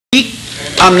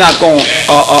I'm not going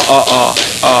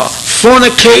to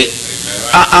fornicate.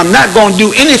 I'm not going to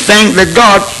do anything that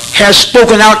God has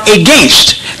spoken out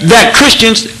against that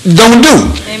Christians don't do.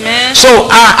 Amen.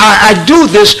 So I do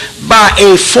this by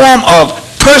a form of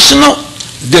personal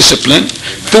discipline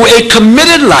through a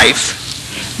committed life,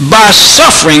 by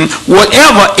suffering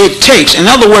whatever it takes.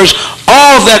 In other words,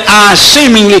 all that I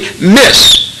seemingly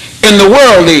miss in the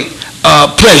worldly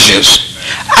pleasures,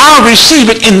 I'll receive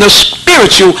it in the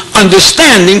spiritual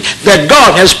understanding that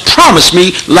God has promised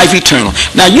me life eternal.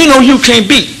 Now, you know you can't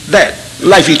beat that,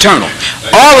 life eternal.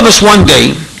 All of us one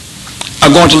day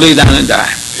are going to lay down and die.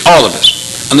 All of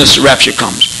us, unless the rapture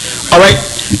comes. All right?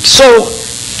 So,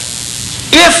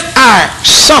 if I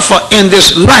suffer in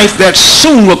this life that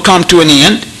soon will come to an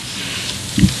end,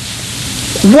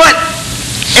 what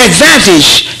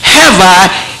advantage have I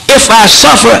if I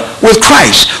suffer with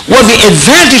Christ? Well, the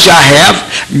advantage I have,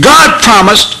 God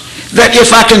promised that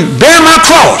if I can bear my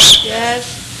cross,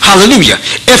 yes. Hallelujah,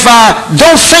 if I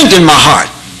don't faint in my heart,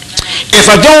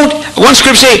 if I don't, one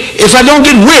scripture says, if I don't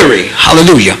get weary,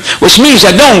 hallelujah, which means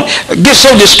I don't get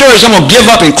so discouraged I'm going to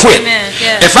give up and quit.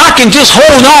 Yes. If I can just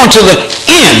hold on to the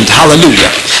end,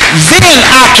 hallelujah, then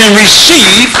I can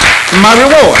receive my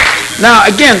reward. Now,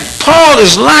 again, Paul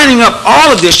is lining up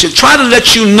all of this to try to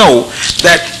let you know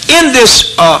that in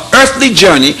this earthly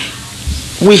journey,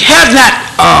 we have not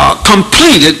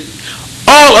completed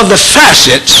all of the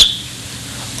facets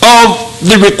of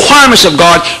the requirements of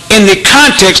God in the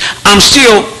context. I'm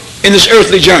still in this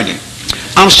earthly journey.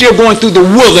 I'm still going through the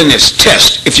wilderness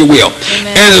test, if you will.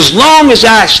 Amen. And as long as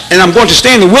I'm going to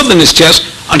stay in the wilderness test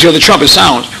until the trumpet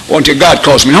sounds or until God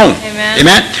calls me home. Amen.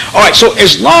 Amen? All right, so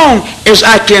as long as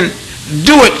I can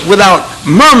do it without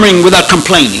murmuring, without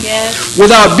complaining, yes.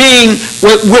 without being,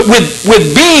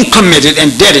 with being committed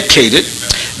and dedicated,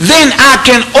 then I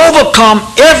can overcome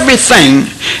everything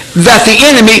that the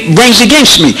enemy brings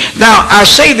against me. Now, I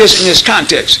say this in this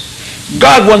context.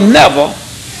 God will never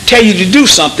tell you to do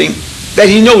something that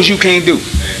he knows you can't do.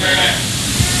 Amen.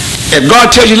 If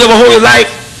God tells you to live a holy life,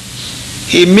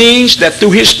 he means that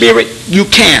through his spirit, you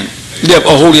can live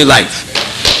a holy life.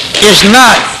 It's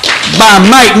not by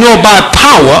might nor by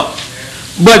power,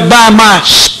 but by my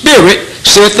spirit,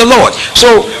 saith the Lord.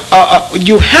 So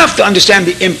you have to understand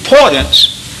the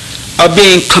importance of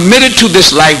being committed to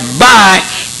this life by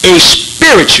a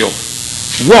spiritual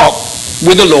walk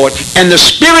with the Lord. And the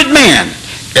spirit man,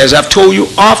 as I've told you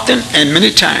often and many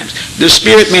times, the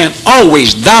spirit man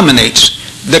always dominates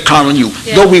the carnal you.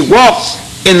 Yes. Though we walk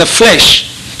in the flesh,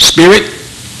 spirit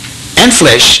and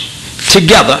flesh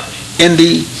together in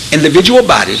the individual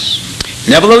bodies,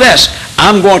 nevertheless,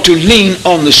 I'm going to lean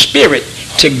on the spirit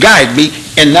to guide me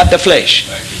and not the flesh.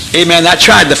 Amen. I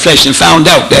tried the flesh and found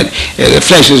out that the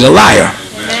flesh is a liar.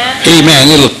 Amen.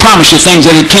 It'll promise you things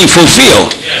that it can't fulfill.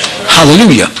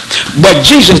 Hallelujah. But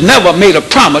Jesus never made a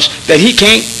promise that he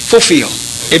can't fulfill.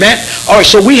 Amen. All right,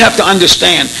 so we have to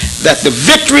understand that the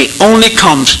victory only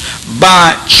comes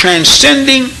by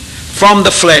transcending from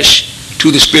the flesh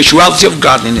to the spirituality of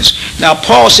godliness. Now,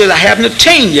 Paul says, I haven't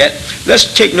attained yet. Let's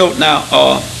take note now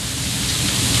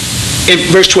in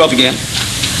verse 12 again.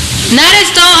 Not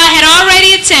as though I had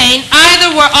already attained,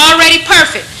 either were already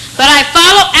perfect, but I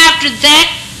follow after it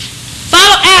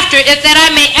that I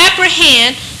may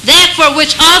apprehend that for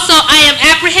which also I am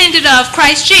apprehended of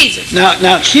Christ Jesus.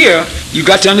 Now here, you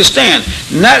got to understand,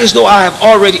 not as though I have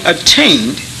already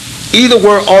attained, either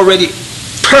were already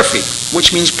perfect,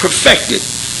 which means perfected,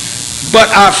 but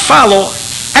I follow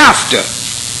after.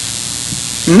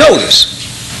 Notice,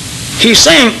 he's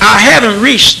saying, I haven't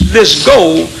reached this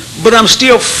goal, but I'm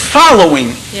still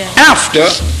following after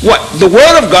what? The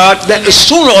Word of God that is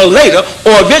sooner or later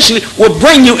or eventually will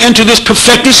bring you into this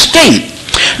perfected state.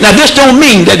 Now, this don't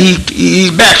mean that he's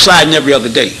backsliding every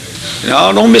other day. You know,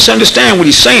 don't misunderstand what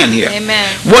he's saying here. Amen.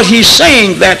 What he's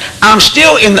saying that I'm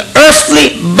still in the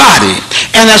earthly body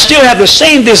and I still have the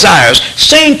same desires,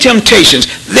 same temptations.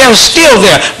 They're still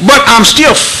there, but I'm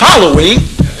still following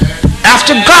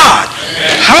after God.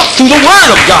 How? Through the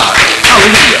Word of God.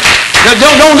 Hallelujah. Now,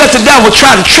 don't let the devil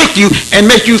try to trick you and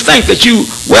make you think that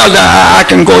I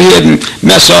can go ahead and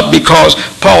mess up because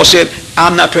Paul said,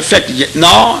 I'm not perfected yet.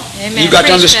 No, Amen. You got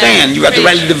to understand. You got to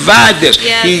rightly divide this.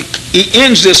 Yeah. He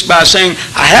ends this by saying,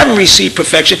 I haven't received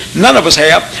perfection. None of us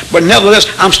have. But nevertheless,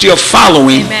 I'm still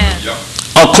following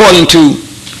according to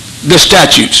the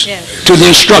statutes, to the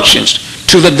instructions,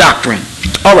 to the doctrine.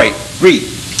 All right, read.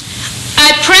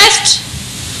 I pressed,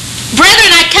 brethren,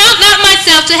 I count not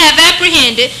myself to have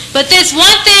apprehended, but this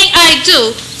one thing I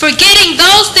do, forgetting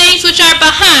those things which are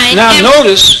behind. Now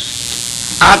notice,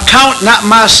 I count not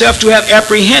myself to have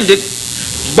apprehended,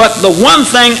 But the one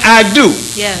thing I do,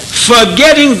 Yes.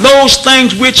 forgetting those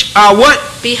things which are what?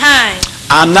 Behind.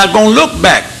 I'm not going to look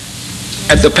back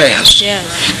at the past. Yes.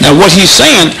 Now what he's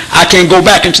saying, I can't go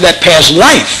back into that past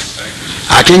life.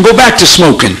 I can go back to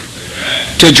smoking,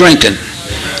 to drinking,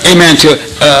 amen, to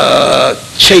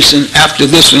chasing after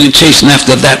this one and chasing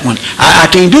after that one. I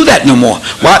can't do that no more.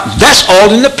 Well, that's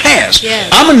all in the past. Yes.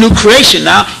 I'm a new creation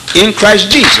now in Christ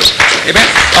Jesus. Amen.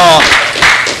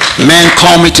 A man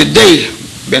called me today,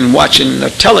 been watching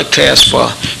the telecast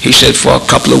he said for a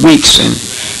couple of weeks, and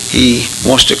he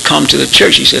wants to come to the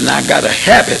church. He said, now I got a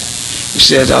habit. He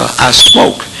said, I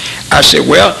smoke. I said,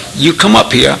 well, you come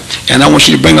up here, and I want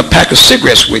you to bring a pack of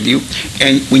cigarettes with you,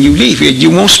 and when you leave here, you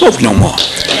won't smoke no more.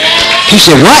 He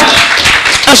said, what?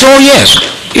 I said, oh, yes.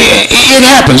 It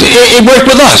happens. It worked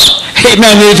with us. Hey,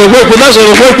 man, if it worked with us,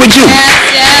 it'll work with you.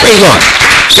 Yes. Praise God.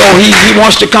 So he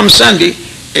wants to come Sunday,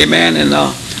 amen, and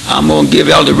I'm going to give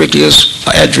Elder Ricky his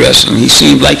address, and he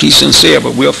seems like he's sincere,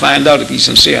 but we'll find out if he's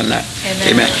sincere or not.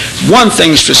 Amen. One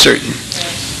thing's for certain.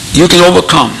 You can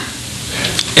overcome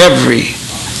every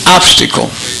obstacle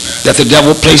that the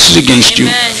devil places against you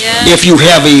if you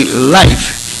have a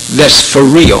life that's for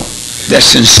real, that's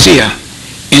sincere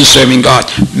in serving God.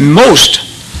 Most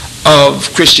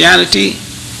of Christianity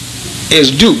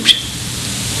is duped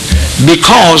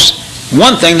because,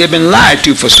 one thing, they've been lied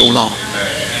to for so long.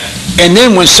 And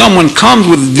then when someone comes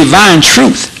with divine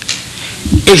truth,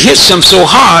 it hits them so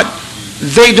hard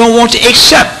they don't want to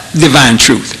accept divine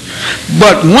truth.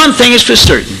 But one thing is for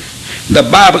certain, the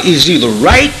Bible is either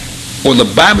right or the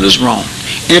Bible is wrong.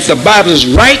 And if the Bible is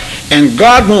right and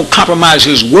God won't compromise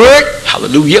his word,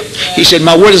 hallelujah, he said,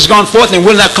 my word has gone forth and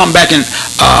will not come back in,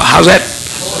 how's that?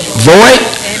 Void.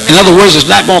 In other words, it's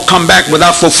not going to come back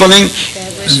without fulfilling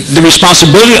the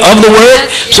responsibility of the word.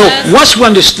 So once we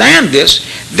understand this,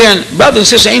 then brothers and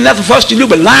sisters, ain't nothing for us to do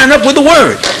but line up with the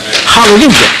word.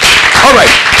 Hallelujah. All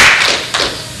right.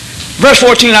 Verse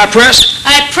 14, I press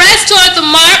toward the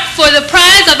mark for the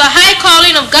prize of the high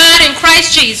calling of God in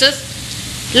Christ Jesus.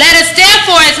 Let us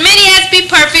therefore, as many as be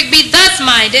perfect, be thus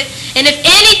minded. And if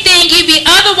anything ye be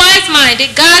otherwise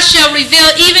minded, God shall reveal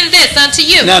even this unto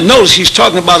you. Now notice he's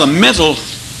talking about a mental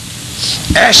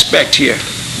aspect here.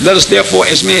 Let us therefore,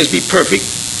 as many as be perfect,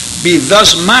 be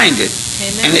thus minded.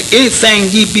 Amen. And if anything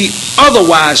ye be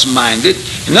otherwise minded,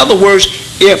 in other words,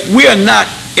 if we are not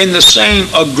in the same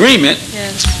agreement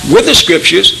with the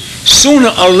scriptures,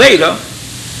 sooner or later,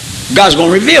 God's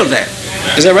going to reveal that.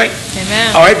 Amen. Is that right?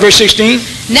 Amen. All right, verse 16.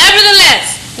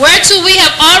 Nevertheless, whereto we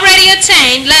have already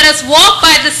attained, let us walk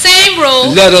by the same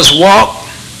rule. Let us walk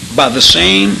by the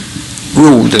same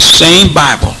rule, the same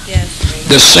Bible,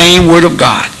 the same Word of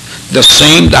God, the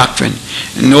same doctrine.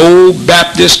 No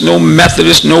Baptist, no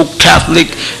Methodist, no Catholic,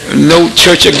 no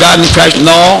Church of God in Christ.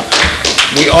 No,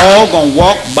 we all going to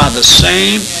walk by the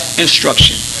same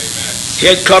instruction.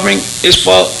 Head covering is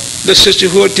for the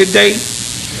sisterhood today,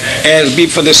 and it'll be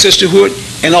for the sisterhood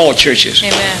in all churches.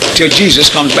 Amen. Till Jesus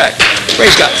comes back.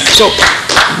 Praise God. So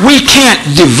we can't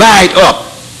divide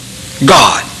up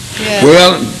God. Yeah.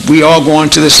 Well, we all going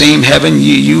to the same heaven.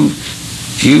 You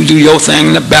do your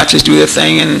thing, the Baptists do their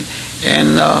thing,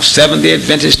 and Seventh-day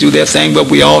Adventists do their thing,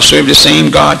 but we all serve the same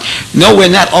God. No,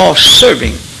 we're not all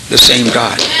serving the same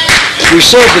God. We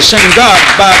serve the same God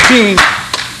by being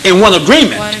in one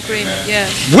agreement,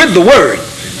 with the Word,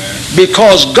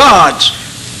 because God's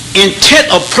intent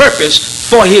of purpose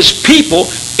for his people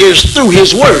is through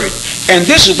his Word. And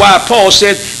this is why Paul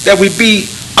said that we be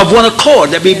of one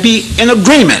accord, that we be in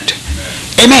agreement.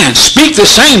 Amen. Speak the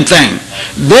same thing.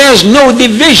 There's no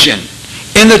division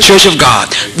in the church of God.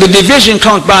 The division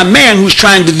comes by man who's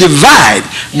trying to divide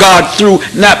God through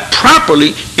not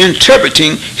properly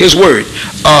interpreting his word.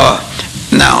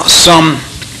 Now, some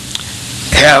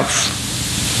have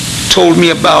told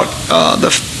me about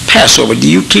the Passover. Do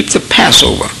you keep the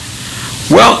Passover?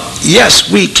 Well,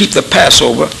 yes, we keep the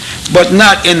Passover, but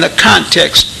not in the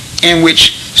context in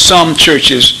which some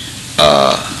churches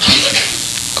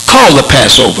call the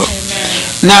Passover.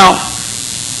 Now,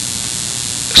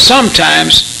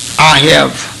 sometimes I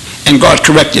have, and God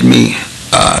corrected me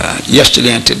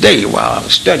yesterday and today while I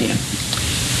was studying,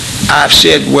 I've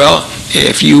said, well,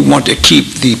 if you want to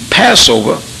keep the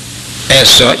Passover as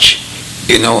such,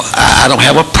 I don't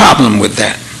have a problem with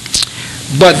that.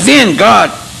 But then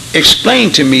God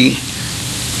explained to me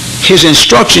his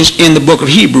instructions in the book of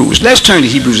Hebrews. Let's turn to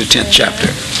Hebrews, the 10th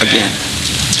chapter again.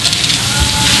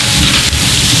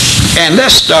 And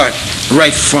let's start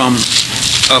right from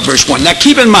verse 1. Now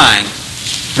keep in mind,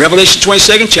 Revelation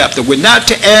 22nd chapter, we're not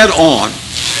to add on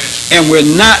and we're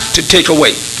not to take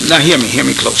away. Now hear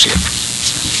me close here.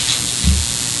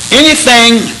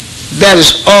 Anything that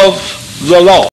is of the law.